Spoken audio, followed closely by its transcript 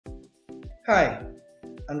Hi,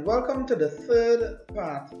 and welcome to the third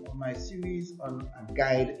part of my series on a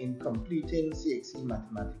guide in completing CXC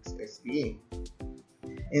Mathematics SBA.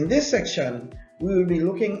 In this section, we will be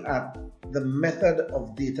looking at the method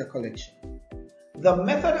of data collection. The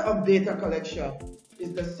method of data collection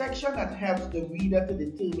is the section that helps the reader to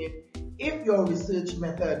determine if your research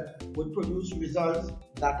method would produce results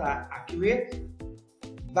that are accurate,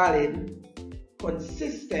 valid,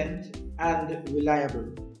 consistent, and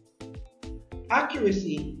reliable.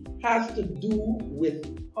 Accuracy has to do with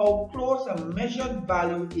how close a measured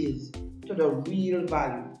value is to the real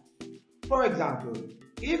value. For example,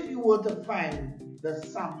 if you were to find the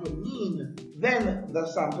sample mean, then the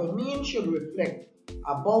sample mean should reflect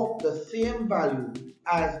about the same value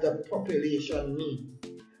as the population mean.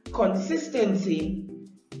 Consistency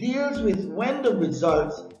deals with when the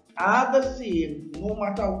results are the same no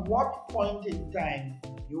matter what point in time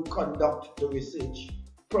you conduct the research,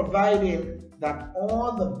 providing that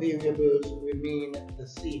all the variables remain the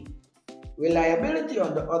same. Reliability,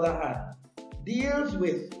 on the other hand, deals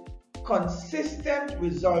with consistent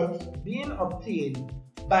results being obtained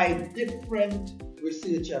by different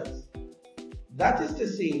researchers. That is to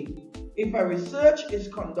say, if a research is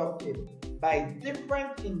conducted by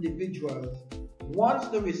different individuals, once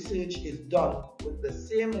the research is done with the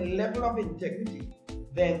same level of integrity,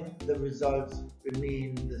 then the results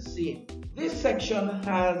remain the same. This section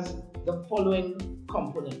has the following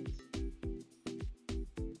components: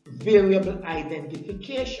 variable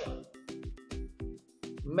identification,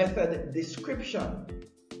 method description,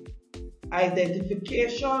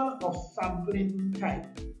 identification of sampling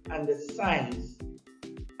type and the size,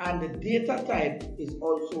 and the data type is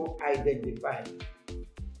also identified.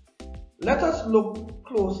 Let us look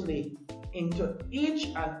closely into each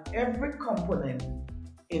and every component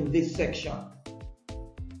in this section.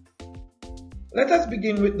 Let us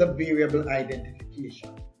begin with the variable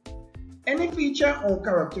identification. Any feature or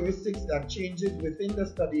characteristics that changes within the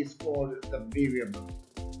study is called the variable.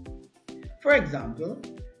 For example,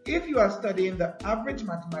 if you are studying the average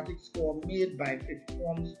mathematics score made by fifth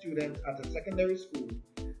form students at a secondary school,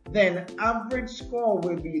 then average score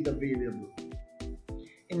will be the variable.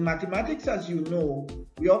 In mathematics, as you know,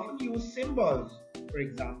 we often use symbols. For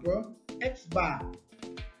example, X bar.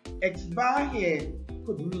 X bar here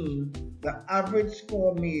could mean the average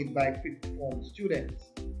score made by fifth form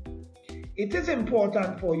students. It is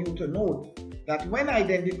important for you to note that when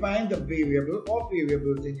identifying the variable or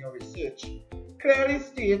variables in your research, clearly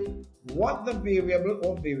state what the variable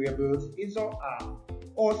or variables is or are,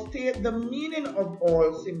 or state the meaning of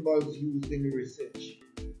all symbols used in the research.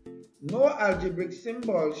 No algebraic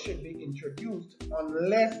symbols should be introduced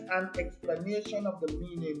unless an explanation of the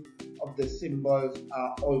meaning of the symbols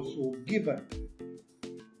are also given.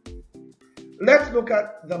 Let's look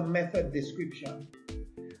at the method description.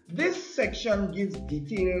 This section gives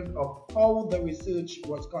details of how the research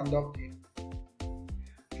was conducted.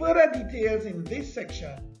 Further details in this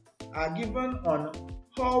section are given on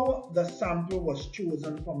how the sample was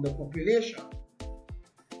chosen from the population.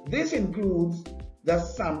 This includes the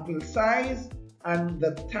sample size and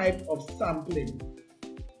the type of sampling.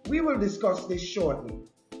 We will discuss this shortly.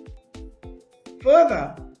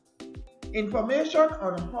 Further, information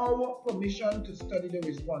on how permission to study the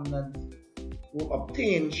respondents were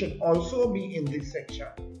obtained should also be in this section.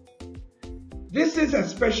 This is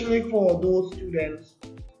especially for those students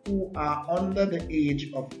who are under the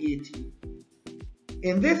age of 18.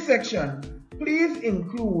 In this section, please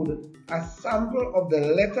include a sample of the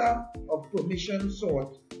letter of permission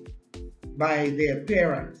sought by their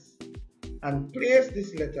parents and place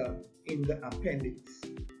this letter in the appendix.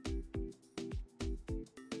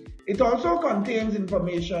 It also contains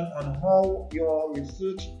information on how your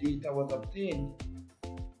research data was obtained.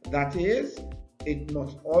 That is, it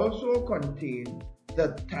must also contain the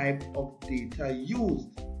type of data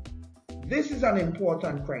used. This is an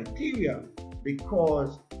important criteria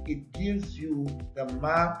because it gives you the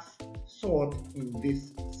marks sought in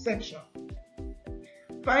this section.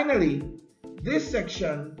 Finally, this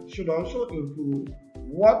section should also include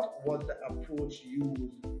what was the approach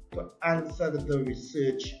used to answer the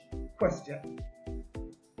research question.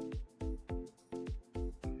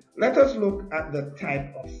 Let us look at the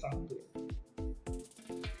type of sampling.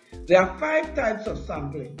 There are 5 types of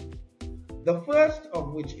sampling, the first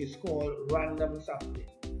of which is called random sampling.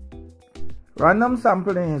 Random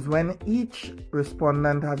sampling is when each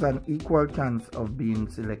respondent has an equal chance of being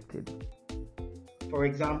selected. For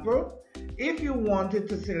example, if you wanted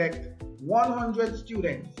to select 100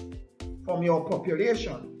 students from your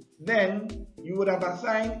population, then you would have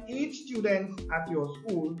assigned each student at your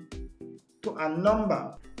school to a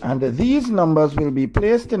number. And these numbers will be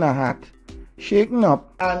placed in a hat, shaken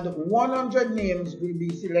up, and 100 names will be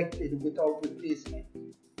selected without replacement.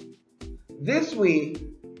 This way,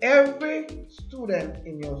 every student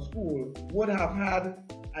in your school would have had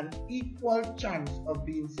an equal chance of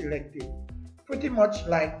being selected, pretty much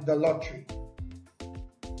like the lottery.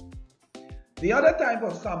 The other type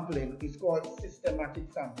of sampling is called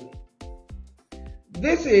systematic sampling.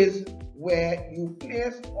 This is where you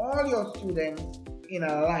place all your students in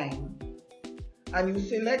a line and you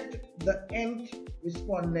select the nth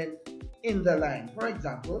respondent in the line. For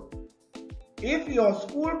example, if your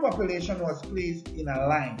school population was placed in a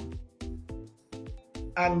line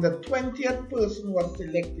and the 20th person was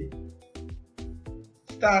selected,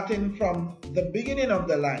 starting from the beginning of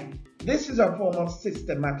the line, this is a form of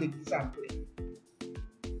systematic sampling.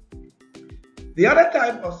 The other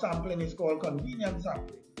type of sampling is called convenient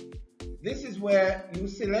sampling. This is where you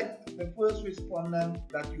select the first respondent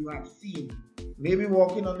that you have seen, maybe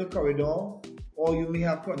walking on the corridor, or you may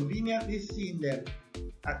have conveniently seen them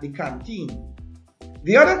at the canteen.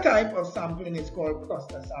 The other type of sampling is called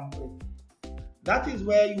cluster sampling. That is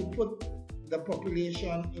where you put the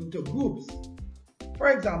population into groups. For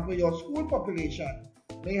example, your school population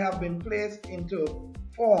may have been placed into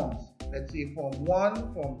forms. Let's say Form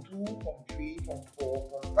 1, Form 2, Form 3, Form 4,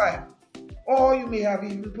 Form 5. Or you may have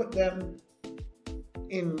even put them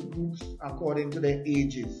in groups according to their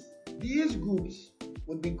ages. These groups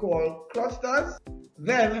would be called clusters.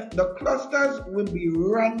 Then the clusters will be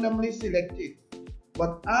randomly selected.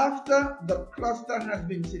 But after the cluster has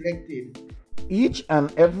been selected, each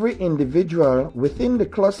and every individual within the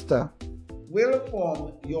cluster will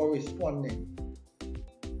form your respondent.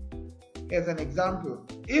 Here's an example.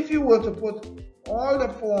 If you were to put all the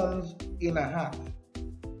forms in a hat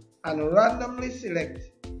and randomly select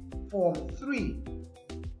Form 3,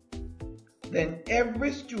 then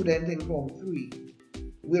every student in Form 3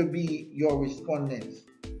 will be your respondents.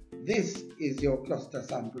 This is your cluster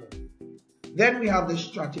sampling. Then we have the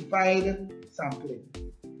stratified sampling.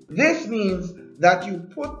 This means that you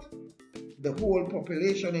put the whole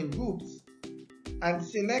population in groups and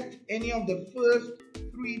select any of the first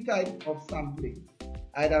 3 types of sampling,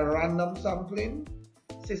 either random sampling,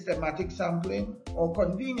 systematic sampling, or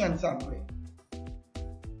convenient sampling.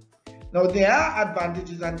 Now, there are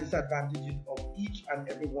advantages and disadvantages of each and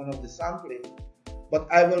every one of the sampling, but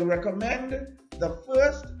I will recommend the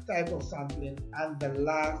first type of sampling and the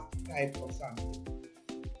last type of sampling.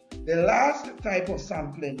 The last type of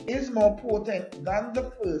sampling is more potent than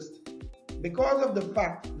the first because of the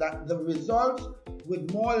fact that the results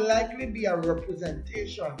would more likely be a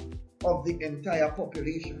representation of the entire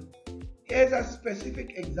population. Here's a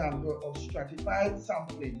specific example of stratified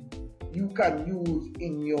sampling you can use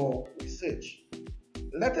in your research.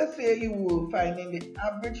 Let us say you were finding the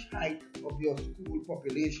average height of your school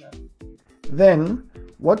population. Then,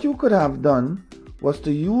 what you could have done was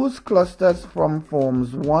to use clusters from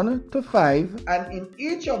forms 1 to 5, and in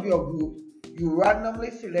each of your groups, you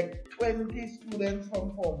randomly select 20 students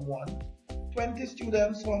from Form 1, 20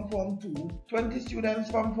 students from Form 2, 20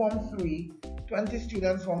 students from Form 3, 20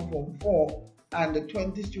 students from Form 4, and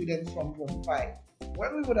 20 students from Form 5.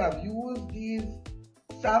 When we would have used these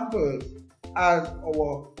samples as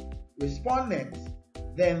our respondents,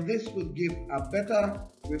 then this would give a better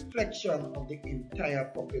reflection of the entire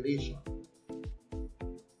population.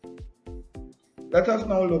 Let us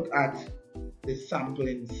now look at the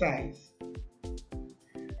sampling size.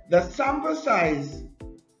 The sample size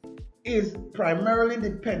is primarily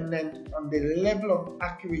dependent on the level of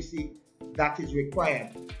accuracy that is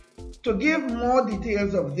required. To give more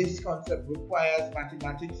details of this concept requires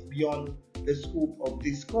mathematics beyond the scope of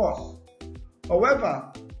this course.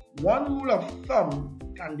 However, one rule of thumb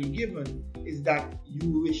can be given is that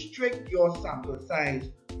you restrict your sample size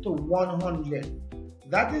to 100.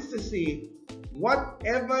 That is to say,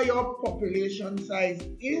 whatever your population size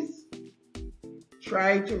is,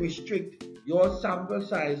 try to restrict your sample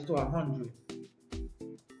size to 100.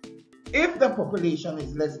 If the population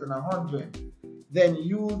is less than 100, then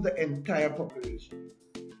use the entire population.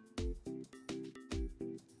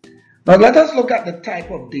 Now let us look at the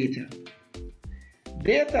type of data.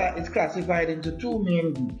 Data is classified into 2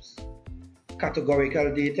 main groups: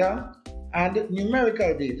 categorical data and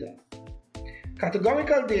numerical data.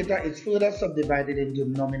 Categorical data is further subdivided into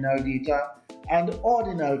nominal data and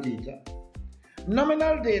ordinal data.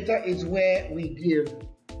 Nominal data is where we give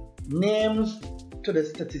names to the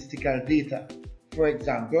statistical data. For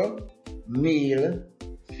example, male,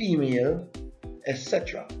 female,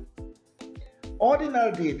 etc.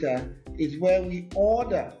 Ordinal data is where we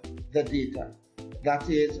order the data. That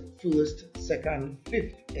is, first, second,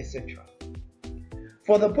 fifth, etc.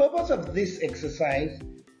 For the purpose of this exercise,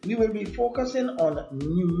 we will be focusing on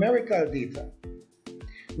numerical data.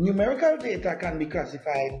 Numerical data can be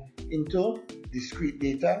classified into discrete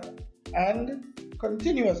data and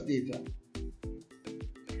continuous data.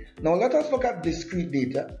 Now let us look at discrete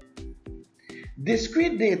data.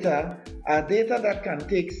 Discrete data are data that can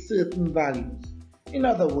take certain values. In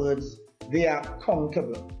other words, they are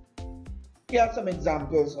countable. Here are some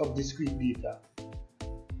examples of discrete data.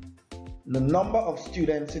 The number of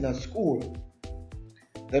students in a school,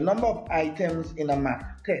 the number of items in a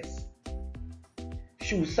math test,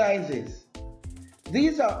 shoe sizes.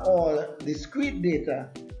 These are all discrete data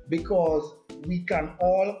because we can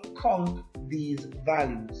all count these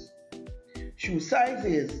values. Shoe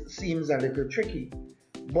sizes seems a little tricky,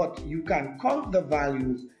 but you can count the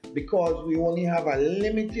values because we only have a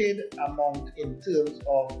limited amount in terms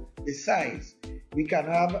of the size. We can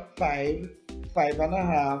have 5,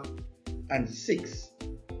 5.5, and 6.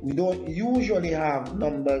 We don't usually have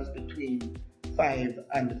numbers between 5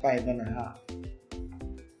 and 5.5.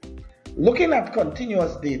 Looking at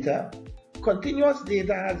continuous data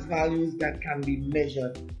has values that can be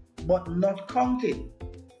measured but not counted.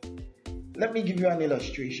 Let me give you an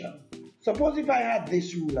illustration. Suppose if I had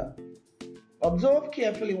this ruler. Observe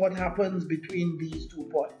carefully what happens between these 2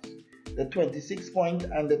 points, the 26 point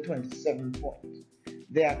and the 27 point.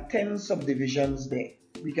 There are 10 subdivisions there.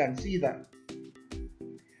 We can see that.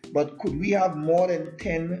 But could we have more than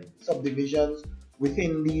 10 subdivisions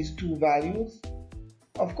within these two values?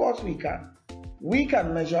 Of course we can. We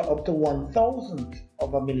can measure up to 1,000th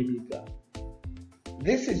of a millimeter.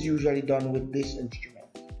 This is usually done with this instrument.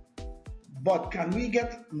 But can we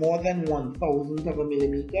get more than 1,000th of a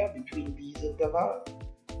millimeter between these intervals?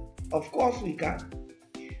 Of course we can.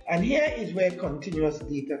 And here is where continuous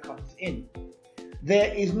data comes in.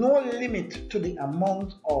 There is no limit to the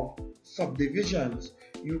amount of subdivisions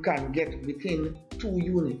you can get within 2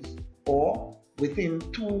 units or within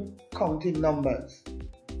 2 counting numbers.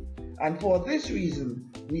 And for this reason,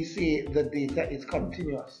 we say the data is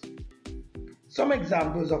continuous. Some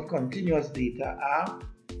examples of continuous data are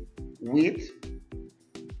weight,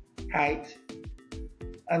 height,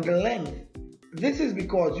 and the length. This is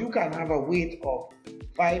because you can have a weight of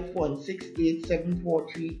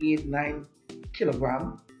 5.687438.9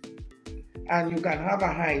 kilogram, and you can have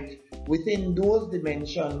a height within those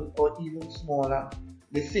dimensions or even smaller.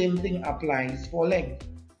 The same thing applies for length.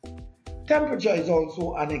 Temperature is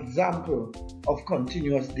also an example of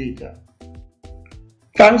continuous data.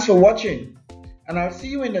 Thanks for watching, and I'll see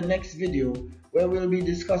you in the next video where we'll be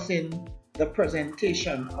discussing the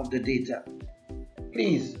presentation of the data.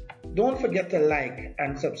 Please don't forget to like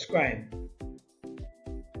and subscribe.